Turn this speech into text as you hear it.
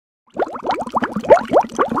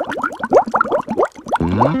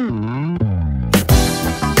Hi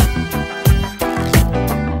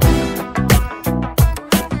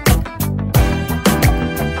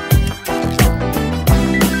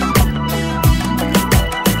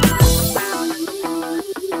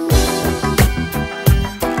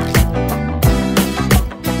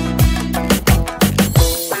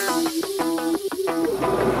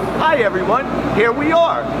everyone, here we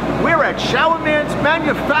are. We're at Showerman's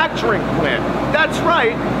manufacturing plant. That's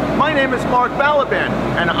right, my name is Mark Balaban,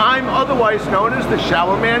 and I'm otherwise known as the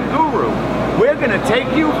Showerman Guru. We're gonna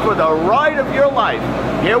take you for the ride of your life.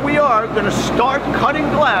 Here we are, gonna start cutting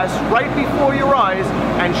glass right before your eyes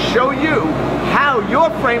and show you how your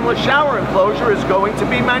frameless shower enclosure is going to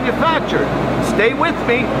be manufactured. Stay with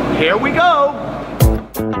me, here we go.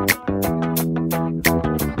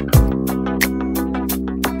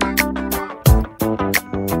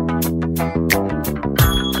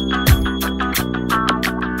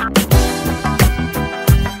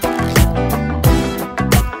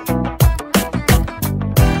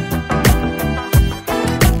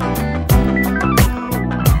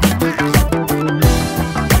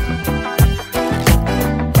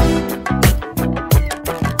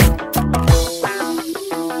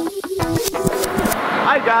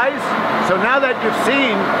 Hi guys, so now that you've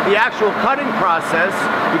seen the actual cutting process,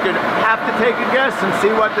 you could have to take a guess and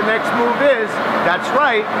see what the next move is. That's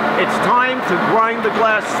right, it's time to grind the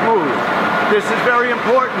glass smooth. This is very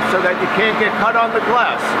important so that you can't get cut on the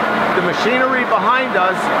glass. The machinery behind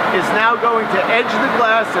us is now going to edge the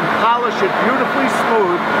glass and polish it beautifully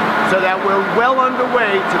smooth so that we're well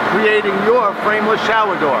underway to creating your frameless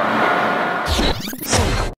shower door.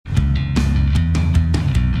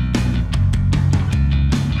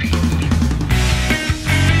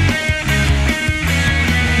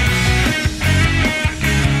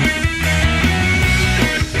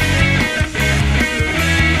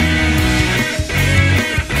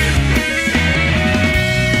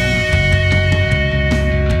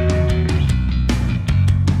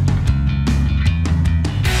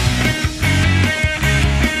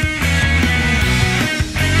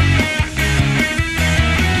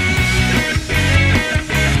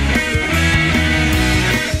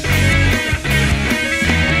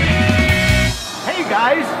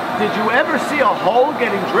 Guys, did you ever see a hole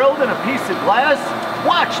getting drilled in a piece of glass?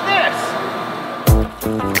 Watch this!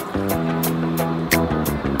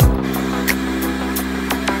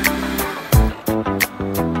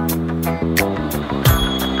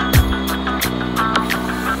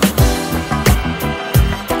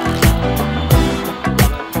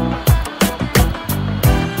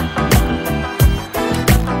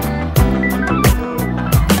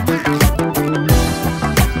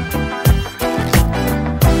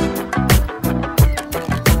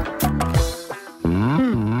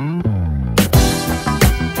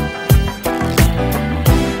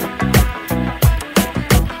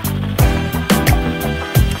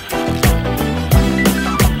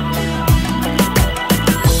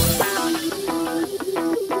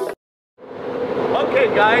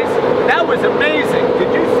 Okay guys, that was amazing.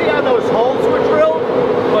 Did you see how those holes were drilled?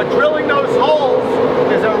 But drilling those holes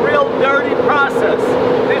is a real dirty process.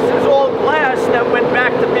 This is all glass that went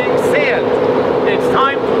back to being sand. It's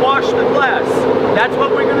time to wash the glass. That's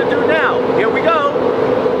what we're going to do now. Here we go.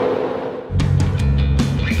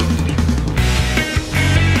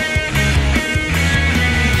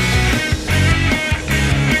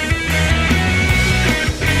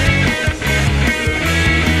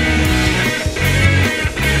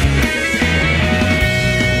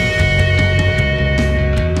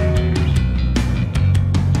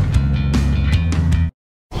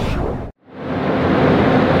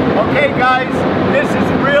 Okay guys, this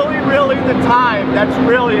is really the time that's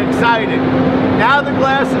really exciting. Now the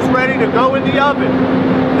glass is ready to go in the oven.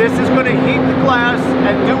 This is going to heat the glass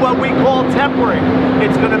and do what we call tempering.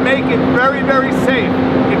 It's going to make it very safe.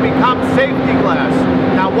 It becomes safety glass.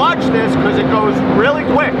 Now watch this because it goes really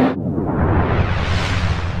quick.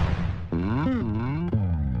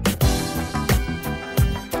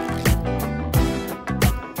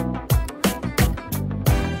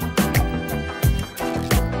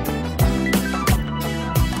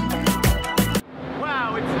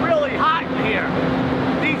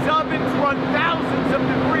 Thousands of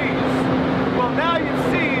degrees. Well, now you've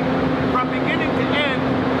seen from beginning to end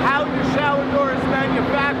how your shower door is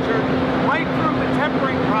manufactured right through the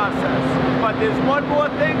tempering process. But there's one more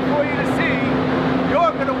thing for you to see.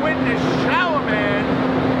 You're going to witness Showerman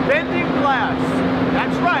bending glass.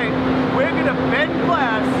 That's right, we're going to bend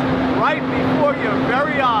glass right before your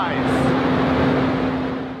very eyes.